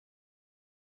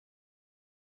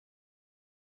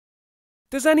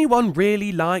Does anyone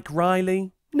really like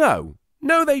Riley? No.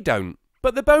 No, they don't.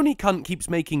 But the bony cunt keeps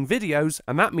making videos,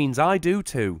 and that means I do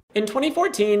too. In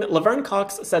 2014, Laverne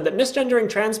Cox said that misgendering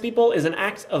trans people is an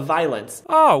act of violence.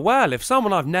 Oh, well, if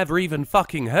someone I've never even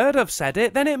fucking heard of said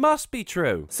it, then it must be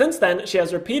true. Since then, she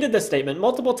has repeated this statement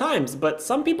multiple times, but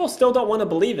some people still don't want to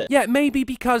believe it. Yeah, maybe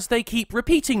because they keep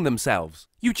repeating themselves.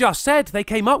 You just said they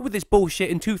came up with this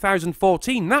bullshit in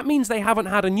 2014. That means they haven't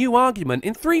had a new argument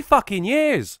in 3 fucking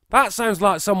years. That sounds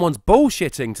like someone's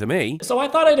bullshitting to me. So I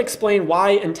thought I'd explain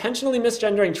why intentionally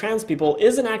misgendering trans people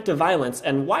is an act of violence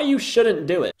and why you shouldn't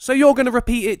do it. So you're gonna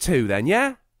repeat it too then,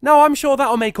 yeah? No, I'm sure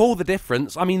that'll make all the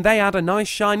difference. I mean, they had a nice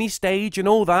shiny stage and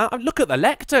all that. Look at the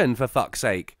lectern, for fuck's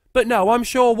sake. But no, I'm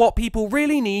sure what people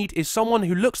really need is someone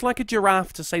who looks like a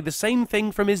giraffe to say the same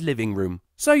thing from his living room.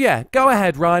 So yeah, go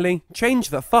ahead, Riley. Change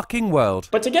the fucking world.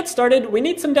 But to get started, we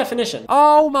need some definition.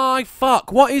 Oh my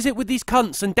fuck, what is it with these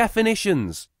cunts and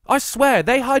definitions? I swear,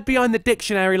 they hide behind the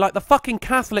dictionary like the fucking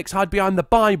Catholics hide behind the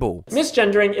Bible.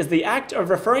 Misgendering is the act of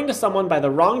referring to someone by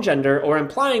the wrong gender or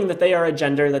implying that they are a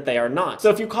gender that they are not. So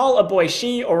if you call a boy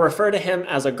she or refer to him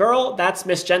as a girl, that's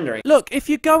misgendering. Look, if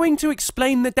you're going to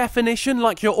explain the definition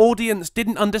like your audience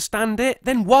didn't understand it,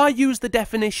 then why use the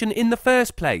definition in the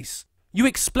first place? You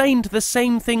explained the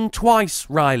same thing twice,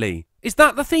 Riley. Is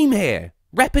that the theme here?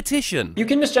 Repetition. You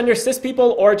can misgender cis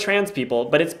people or trans people,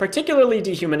 but it's particularly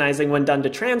dehumanizing when done to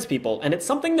trans people, and it's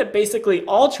something that basically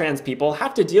all trans people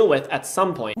have to deal with at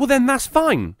some point. Well then that's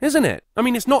fine, isn't it? I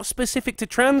mean, it's not specific to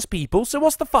trans people, so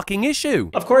what's the fucking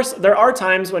issue? Of course, there are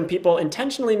times when people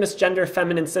intentionally misgender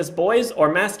feminine cis boys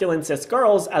or masculine cis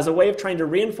girls as a way of trying to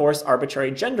reinforce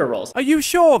arbitrary gender roles. Are you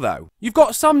sure though? You've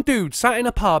got some dude sat in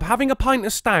a pub having a pint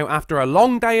of stout after a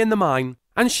long day in the mine,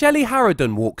 and Shelley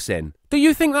Harridan walks in. Do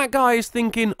you think that guy is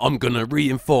thinking, I'm gonna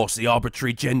reinforce the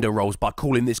arbitrary gender roles by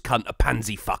calling this cunt a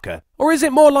pansy fucker? Or is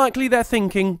it more likely they're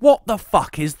thinking, what the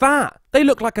fuck is that? They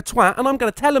look like a twat and I'm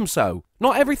gonna tell them so.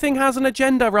 Not everything has an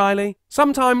agenda, Riley.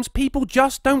 Sometimes people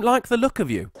just don't like the look of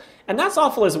you. And that's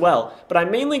awful as well, but I'm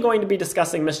mainly going to be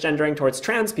discussing misgendering towards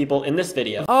trans people in this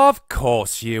video. Of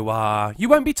course you are. You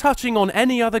won't be touching on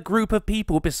any other group of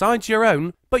people besides your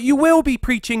own, but you will be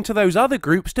preaching to those other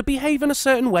groups to behave in a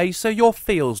certain way so your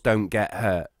feels don't get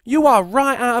hurt. You are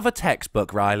right out of a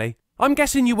textbook, Riley. I'm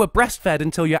guessing you were breastfed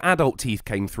until your adult teeth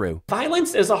came through.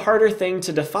 Violence is a harder thing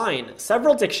to define.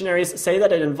 Several dictionaries say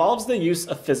that it involves the use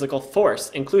of physical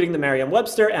force, including the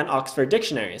Merriam-Webster and Oxford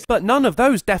dictionaries. But none of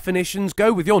those definitions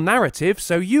go with your narrative,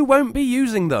 so you won't be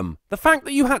using them. The fact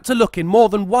that you had to look in more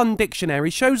than one dictionary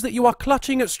shows that you are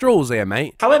clutching at straws here,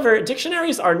 mate. However,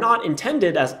 dictionaries are not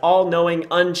intended as all-knowing,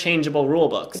 unchangeable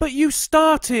rulebooks. But you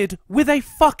started with a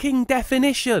fucking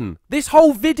definition. This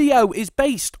whole video is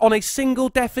based on a single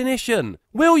definition.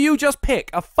 Will you just pick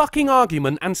a fucking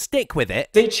argument and stick with it?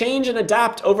 They change and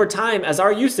adapt over time as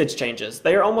our usage changes.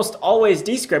 They are almost always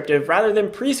descriptive rather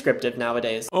than prescriptive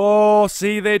nowadays. Oh,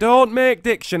 see, they don't make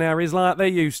dictionaries like they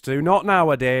used to, not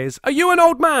nowadays. Are you an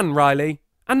old man, Riley?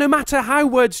 And no matter how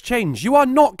words change, you are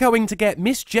not going to get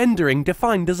misgendering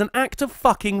defined as an act of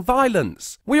fucking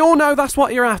violence. We all know that's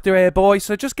what you're after here, boy,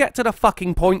 so just get to the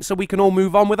fucking point so we can all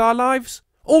move on with our lives.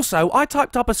 Also, I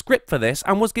typed up a script for this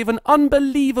and was given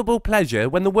unbelievable pleasure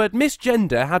when the word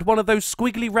misgender had one of those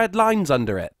squiggly red lines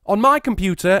under it. On my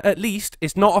computer, at least,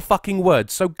 it's not a fucking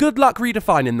word, so good luck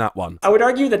redefining that one. I would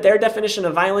argue that their definition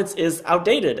of violence is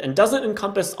outdated and doesn't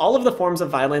encompass all of the forms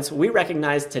of violence we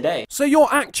recognize today. So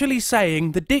you're actually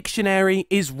saying the dictionary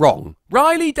is wrong.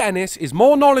 Riley Dennis is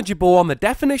more knowledgeable on the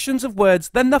definitions of words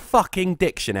than the fucking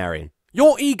dictionary.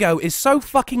 Your ego is so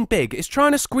fucking big, it's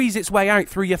trying to squeeze its way out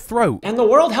through your throat. And the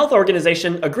World Health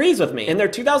Organization agrees with me in their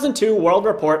 2002 World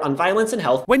Report on Violence and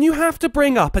Health. When you have to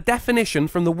bring up a definition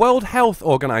from the World Health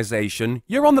Organization,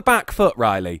 you're on the back foot,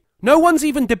 Riley. No one's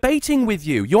even debating with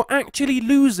you. You're actually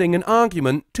losing an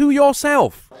argument to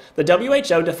yourself. The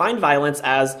WHO defined violence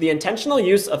as the intentional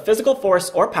use of physical force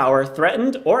or power,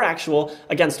 threatened or actual,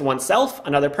 against oneself,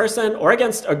 another person, or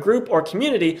against a group or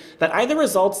community that either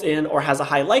results in or has a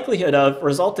high likelihood of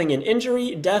resulting in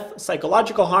injury, death,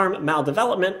 psychological harm,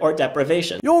 maldevelopment, or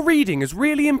deprivation. Your reading has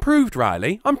really improved,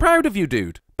 Riley. I'm proud of you,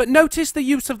 dude. But notice the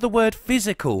use of the word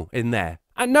physical in there.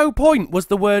 At no point was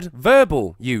the word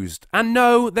verbal used, and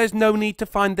no, there's no need to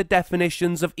find the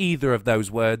definitions of either of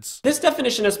those words. This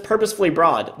definition is purposefully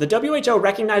broad. The WHO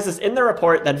recognizes in their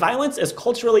report that violence is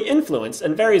culturally influenced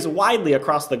and varies widely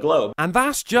across the globe. And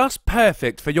that's just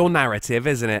perfect for your narrative,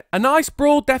 isn't it? A nice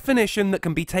broad definition that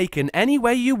can be taken any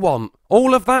way you want.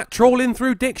 All of that trawling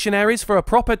through dictionaries for a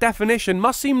proper definition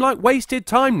must seem like wasted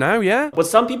time now, yeah? What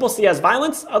some people see as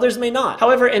violence, others may not.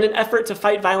 However, in an effort to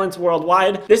fight violence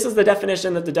worldwide, this is the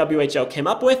definition that the WHO came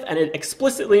up with, and it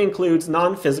explicitly includes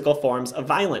non-physical forms of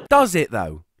violence. Does it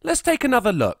though? Let's take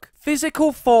another look.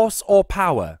 Physical force or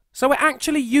power. So it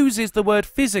actually uses the word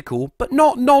physical, but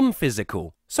not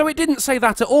non-physical. So it didn't say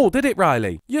that at all, did it,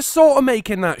 Riley? You're sort of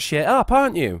making that shit up,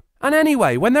 aren't you? And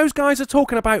anyway, when those guys are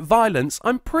talking about violence,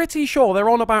 I'm pretty sure they're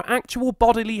on about actual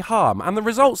bodily harm and the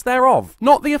results thereof,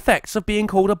 not the effects of being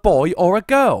called a boy or a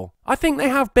girl. I think they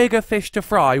have bigger fish to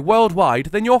fry worldwide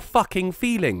than your fucking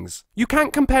feelings. You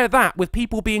can't compare that with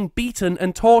people being beaten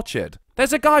and tortured.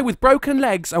 There's a guy with broken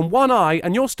legs and one eye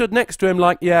and you're stood next to him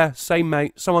like, yeah, same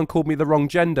mate, someone called me the wrong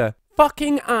gender.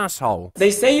 Fucking asshole.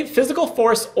 They say physical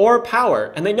force or power,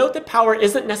 and they note that power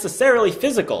isn't necessarily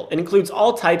physical. It includes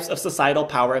all types of societal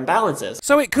power imbalances.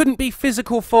 So it couldn't be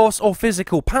physical force or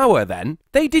physical power then?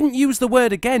 They didn't use the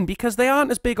word again because they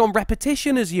aren't as big on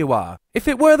repetition as you are. If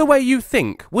it were the way you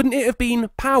think, wouldn't it have been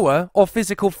power or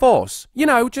physical force? You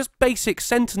know, just basic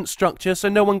sentence structure so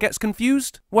no one gets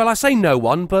confused? Well, I say no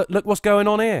one, but look what's going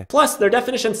on here. Plus, their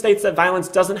definition states that violence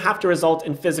doesn't have to result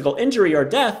in physical injury or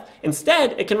death.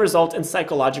 Instead, it can result in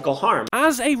psychological harm.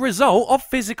 As a result of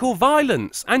physical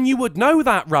violence. And you would know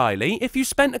that, Riley, if you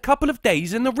spent a couple of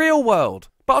days in the real world.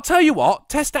 But I'll tell you what,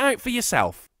 test it out for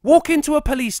yourself. Walk into a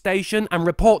police station and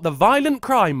report the violent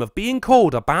crime of being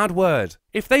called a bad word.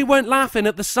 If they weren't laughing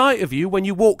at the sight of you when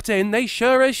you walked in, they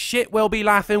sure as shit will be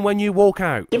laughing when you walk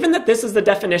out. Given that this is the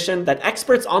definition that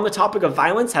experts on the topic of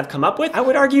violence have come up with, I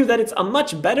would argue that it's a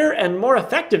much better and more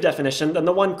effective definition than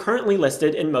the one currently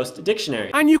listed in most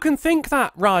dictionaries. And you can think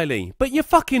that, Riley, but you're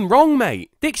fucking wrong,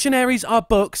 mate. Dictionaries are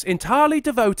books entirely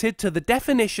devoted to the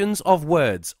definitions of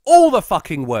words. All the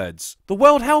fucking words. The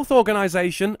World Health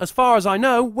Organization, as far as I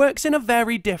know, works in a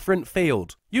very different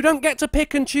field. You don't get to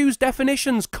pick and choose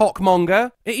definitions,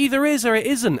 cockmonger. It either is or it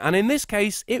isn't, and in this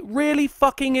case, it really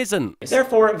fucking isn't.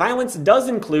 Therefore, violence does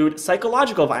include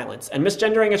psychological violence, and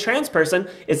misgendering a trans person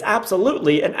is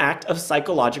absolutely an act of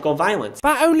psychological violence.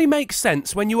 That only makes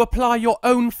sense when you apply your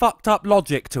own fucked up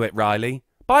logic to it, Riley.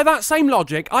 By that same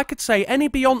logic, I could say any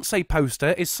Beyoncé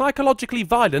poster is psychologically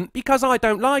violent because I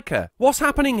don't like her. What's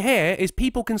happening here is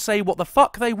people can say what the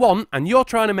fuck they want and you're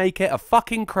trying to make it a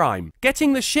fucking crime.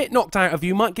 Getting the shit knocked out of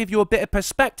you might give you a bit of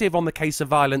perspective on the case of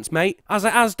violence, mate, as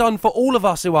it has done for all of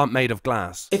us who aren't made of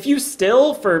glass. If you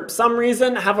still, for some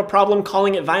reason, have a problem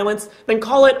calling it violence, then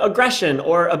call it aggression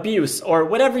or abuse or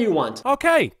whatever you want.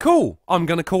 Okay, cool. I'm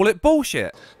gonna call it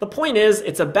bullshit. The point is,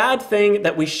 it's a bad thing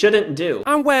that we shouldn't do.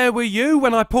 And where were you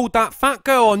when I pulled that fat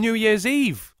girl on New Year's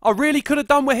Eve? I really could have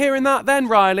done with hearing that then,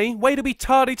 Riley. Way to be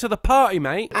tardy to the party,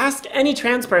 mate. Ask any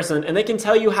trans person and they can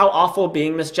tell you how awful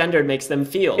being misgendered makes them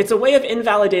feel. It's a way of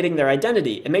invalidating their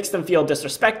identity. It makes them feel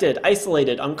disrespected,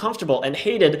 isolated, uncomfortable, and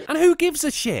hated. And who gives a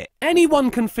shit?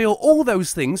 Anyone can feel all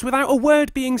those things without a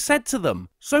word being said to them.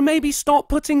 So maybe stop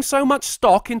putting so much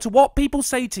stock into what people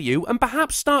say to you and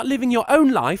perhaps start living your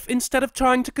own life instead of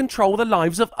trying to control the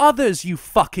lives of others, you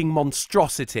fucking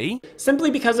monstrosity. Simply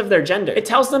because of their gender. It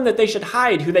tells them that they should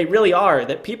hide who they really are,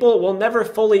 that people will never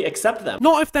fully accept them.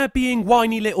 Not if they're being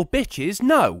whiny little bitches,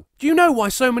 no. Do you know why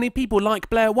so many people like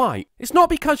Blair White? It's not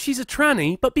because she's a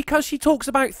tranny, but because she talks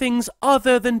about things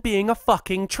other than being a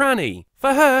fucking tranny.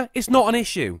 For her, it's not an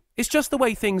issue. It's just the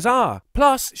way things are.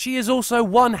 Plus, she is also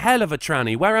one hell of a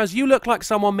tranny, whereas you look like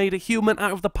someone made a human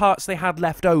out of the parts they had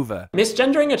left over.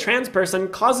 Misgendering a trans person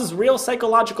causes real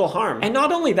psychological harm. And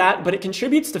not only that, but it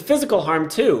contributes to physical harm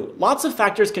too. Lots of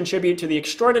factors contribute to the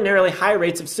extraordinarily high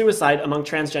rates of suicide among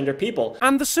transgender people.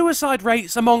 And the suicide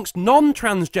rates amongst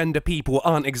non-transgender people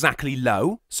aren't exactly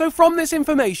low. So from this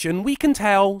information, we can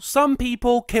tell some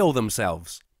people kill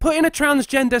themselves. Putting a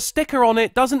transgender sticker on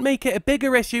it doesn't make it a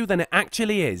bigger issue than it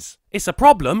actually is. It's a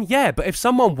problem, yeah, but if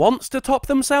someone wants to top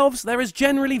themselves, there is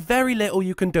generally very little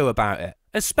you can do about it.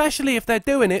 Especially if they're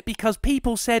doing it because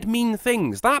people said mean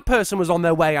things. That person was on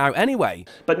their way out anyway.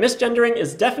 But misgendering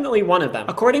is definitely one of them.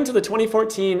 According to the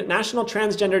 2014 National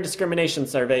Transgender Discrimination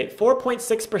Survey,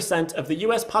 4.6% of the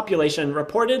US population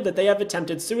reported that they have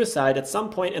attempted suicide at some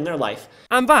point in their life.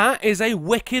 And that is a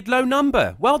wicked low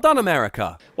number. Well done,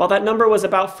 America. While that number was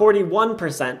about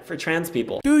 41% for trans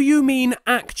people. Do you mean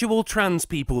actual trans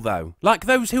people, though? Like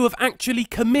those who have actually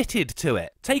committed to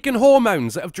it? Taken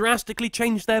hormones that have drastically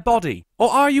changed their body? Or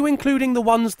are you including the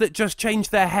ones that just change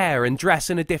their hair and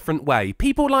dress in a different way?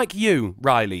 People like you,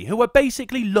 Riley, who are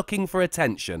basically looking for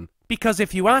attention. Because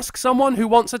if you ask someone who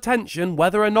wants attention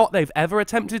whether or not they've ever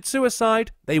attempted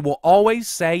suicide, they will always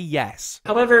say yes.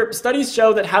 However, studies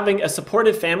show that having a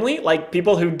supportive family, like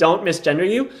people who don't misgender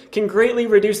you, can greatly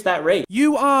reduce that rate.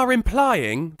 You are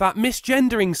implying that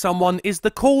misgendering someone is the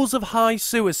cause of high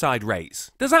suicide rates.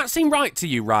 Does that seem right to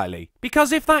you, Riley?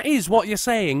 Because if that is what you're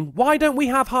saying, why don't we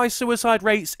have high suicide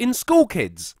rates in school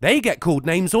kids? They get called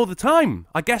names all the time.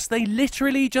 I guess they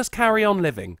literally just carry on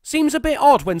living. Seems a bit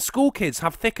odd when school kids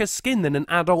have thicker skin than an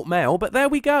adult male, but there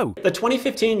we go. The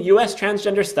 2015 US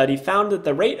transgender study found that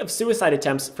the rate of suicide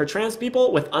attempts for trans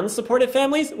people with unsupported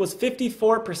families was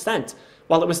 54%.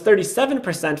 While it was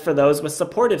 37% for those with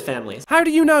supported families. How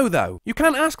do you know, though? You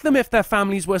can't ask them if their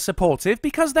families were supportive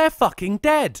because they're fucking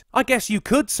dead. I guess you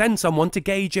could send someone to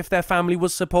gauge if their family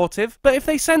was supportive, but if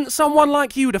they sent someone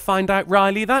like you to find out,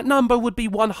 Riley, that number would be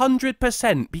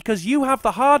 100% because you have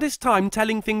the hardest time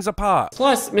telling things apart.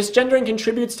 Plus, misgendering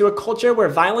contributes to a culture where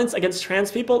violence against trans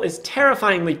people is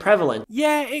terrifyingly prevalent.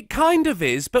 Yeah, it kind of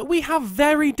is, but we have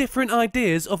very different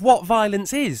ideas of what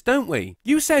violence is, don't we?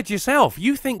 You said yourself,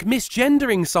 you think misgendering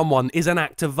someone is an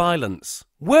act of violence.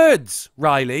 Words,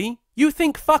 Riley. You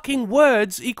think fucking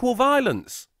words equal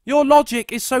violence. Your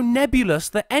logic is so nebulous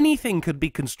that anything could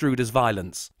be construed as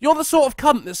violence. You're the sort of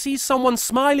cunt that sees someone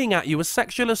smiling at you as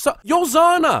sexual assault. You're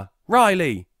Zana,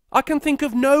 Riley. I can think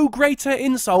of no greater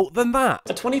insult than that.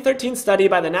 A 2013 study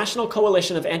by the National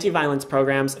Coalition of Anti-Violence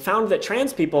Programs found that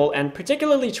trans people, and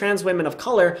particularly trans women of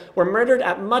color, were murdered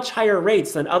at much higher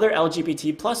rates than other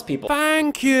LGBT+ people.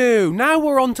 Thank you! Now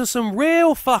we're on to some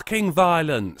real fucking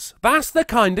violence. That's the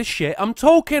kind of shit I'm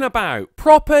talking about.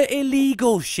 Proper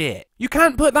illegal shit. You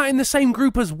can't put that in the same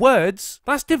group as words.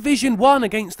 That's Division 1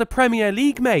 against the Premier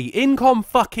League, mate.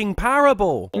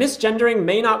 Incomparable. Misgendering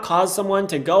may not cause someone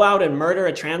to go out and murder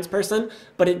a trans person,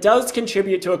 but it does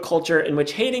contribute to a culture in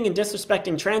which hating and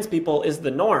disrespecting trans people is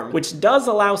the norm, which does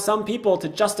allow some people to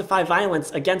justify violence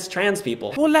against trans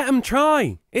people. Well, let them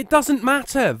try. It doesn't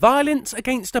matter. Violence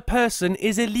against a person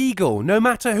is illegal, no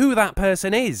matter who that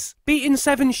person is. Beating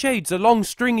 7 shades of long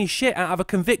stringy shit out of a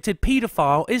convicted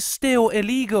paedophile is still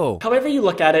illegal. However you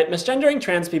look at it, misgendering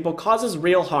trans people causes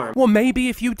real harm. Well, maybe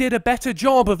if you did a better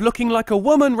job of looking like a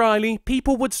woman, Riley,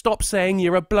 people would stop saying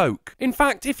you're a bloke. In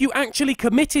fact, if you actually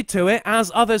committed to it,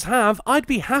 as others have, I'd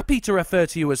be happy to refer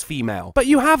to you as female. But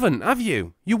you haven't, have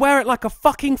you? You wear it like a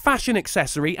fucking fashion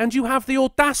accessory, and you have the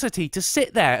audacity to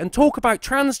sit there and talk about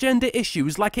transgender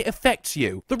issues like it affects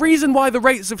you. The reason why the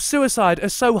rates of suicide are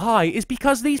so high is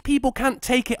because these people can't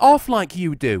take it off like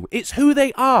you do. It's who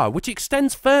they are, which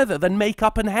extends further than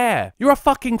makeup and hair. You're a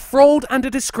fucking fraud and a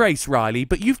disgrace, Riley,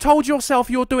 but you've told yourself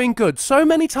you're doing good so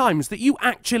many times that you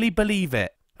actually believe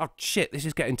it. Oh shit, this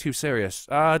is getting too serious.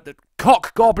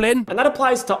 Cock goblin. And that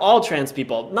applies to all trans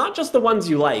people, not just the ones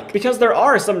you like. Because there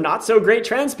are some not so great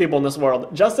trans people in this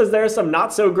world, just as there are some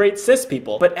not so great cis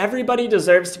people. But everybody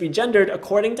deserves to be gendered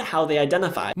according to how they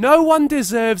identify. No one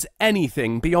deserves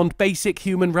anything beyond basic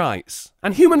human rights.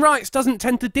 And human rights doesn't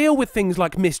tend to deal with things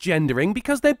like misgendering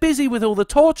because they're busy with all the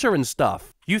torture and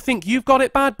stuff. You think you've got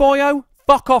it bad, boyo?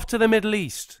 Fuck off to the Middle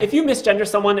East. If you misgender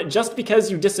someone just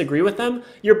because you disagree with them,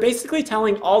 you're basically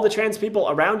telling all the trans people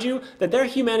around you that their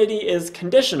humanity is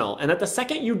conditional, and that the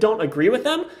second you don't agree with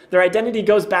them, their identity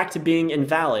goes back to being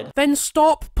invalid. Then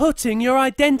stop putting your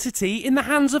identity in the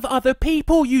hands of other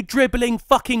people, you dribbling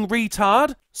fucking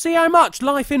retard. See how much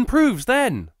life improves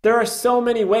then. There are so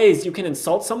many ways you can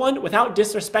insult someone without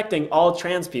disrespecting all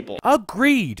trans people.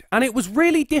 Agreed. And it was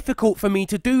really difficult for me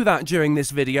to do that during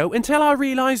this video until I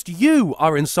realised you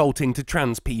are insulting to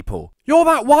trans people. You're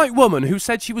that white woman who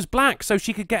said she was black so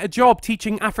she could get a job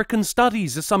teaching African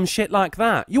studies or some shit like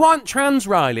that. You aren't trans,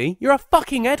 Riley. You're a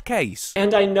fucking head case.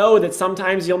 And I know that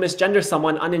sometimes you'll misgender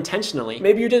someone unintentionally.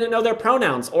 Maybe you didn't know their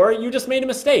pronouns, or you just made a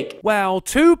mistake. Well,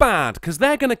 too bad, because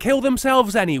they're gonna kill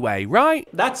themselves anyway, right?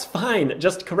 That's fine.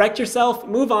 Just correct yourself,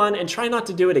 move on, and try not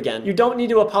to do it again. You don't need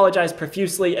to apologize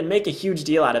profusely and make a huge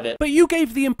deal out of it. But you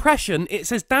gave the impression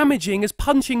it's as damaging as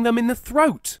punching them in the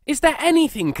throat. Is there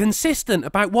anything consistent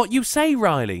about what you say,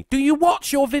 Riley? Do you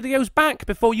watch your videos back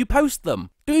before you post them?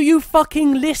 Do you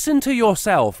fucking listen to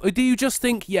yourself? Or do you just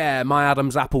think, yeah, my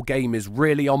Adam's apple game is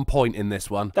really on point in this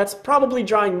one? That's probably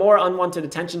drawing more unwanted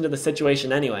attention to the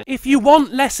situation anyway. If you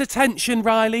want less attention,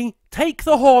 Riley, take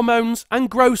the hormones and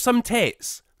grow some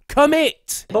tits.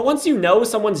 Commit! But once you know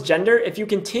someone's gender, if you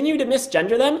continue to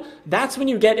misgender them, that's when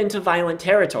you get into violent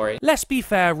territory. Let's be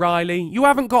fair, Riley. You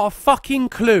haven't got a fucking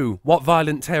clue what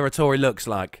violent territory looks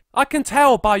like. I can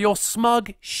tell by your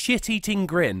smug, shit-eating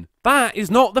grin. That is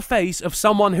not the face of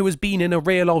someone who has been in a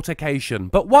real altercation.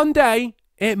 But one day,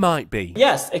 It might be.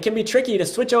 Yes, it can be tricky to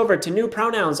switch over to new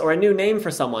pronouns or a new name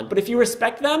for someone, but if you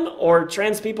respect them, or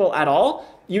trans people at all,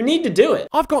 you need to do it.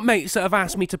 I've got mates that have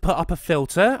asked me to put up a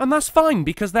filter, and that's fine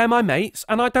because they're my mates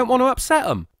and I don't want to upset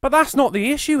them. But that's not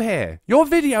the issue here. Your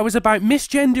video is about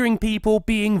misgendering people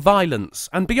being violence,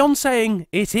 and beyond saying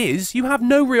it is, you have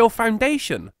no real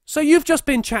foundation. So you've just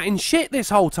been chatting shit this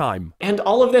whole time. And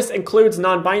all of this includes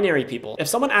non-binary people. If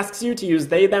someone asks you to use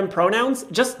they, them pronouns,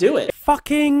 just do it.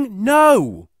 Fucking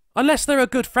no! Unless they're a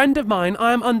good friend of mine,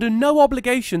 I am under no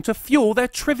obligation to fuel their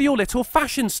trivial little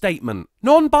fashion statement.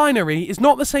 Non-binary is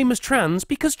not the same as trans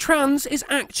because trans is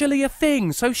actually a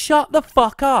thing, so shut the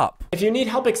fuck up. If you need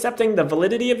help accepting the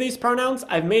validity of these pronouns,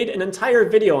 I've made an entire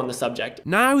video on the subject.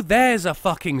 Now there's a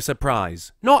fucking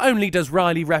surprise. Not only does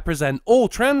Riley represent all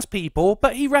trans people,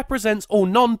 but he represents all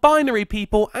non-binary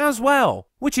people as well.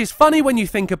 Which is funny when you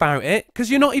think about it,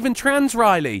 because you're not even trans,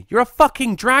 Riley. You're a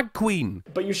fucking drag queen.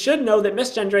 But you should know that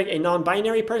misgendering a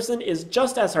non-binary person is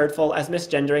just as hurtful as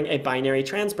misgendering a binary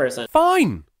trans person.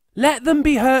 Fine. Let them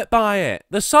be hurt by it.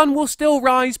 The sun will still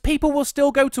rise, people will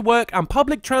still go to work, and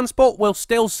public transport will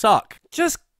still suck.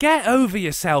 Just get over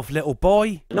yourself, little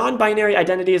boy. Non-binary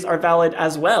identities are valid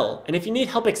as well, and if you need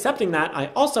help accepting that, I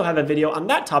also have a video on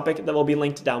that topic that will be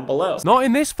linked down below. Not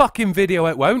in this fucking video,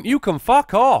 it won't. You can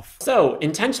fuck off. So,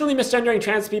 intentionally misgendering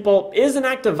trans people is an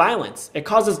act of violence. It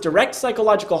causes direct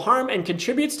psychological harm and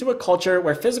contributes to a culture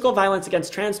where physical violence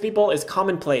against trans people is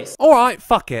commonplace. Alright,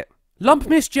 fuck it. Lump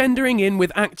misgendering in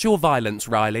with actual violence,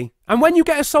 Riley. And when you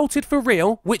get assaulted for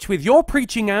real, which with your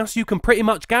preaching ass you can pretty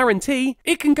much guarantee,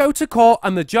 it can go to court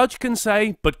and the judge can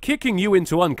say, but kicking you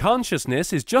into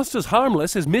unconsciousness is just as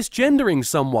harmless as misgendering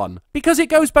someone. Because it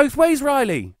goes both ways,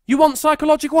 Riley. You want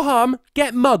psychological harm?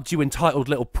 Get mugged, you entitled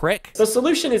little prick. The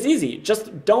solution is easy.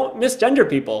 Just don't misgender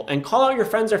people and call out your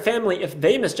friends or family if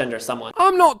they misgender someone.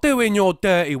 I'm not doing your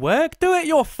dirty work. Do it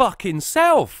your fucking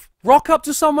self. Rock up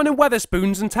to someone in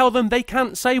Wetherspoons and tell them they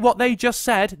can't say what they just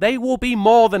said. They will be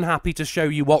more than happy to show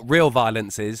you what real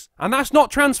violence is. And that's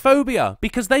not transphobia,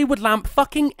 because they would lamp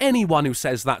fucking anyone who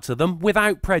says that to them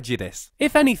without prejudice.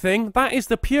 If anything, that is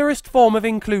the purest form of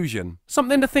inclusion.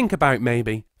 Something to think about,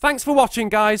 maybe. Thanks for watching,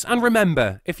 guys, and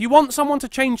remember, if you want someone to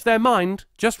change their mind,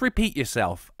 just repeat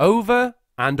yourself over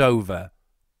and over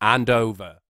and over.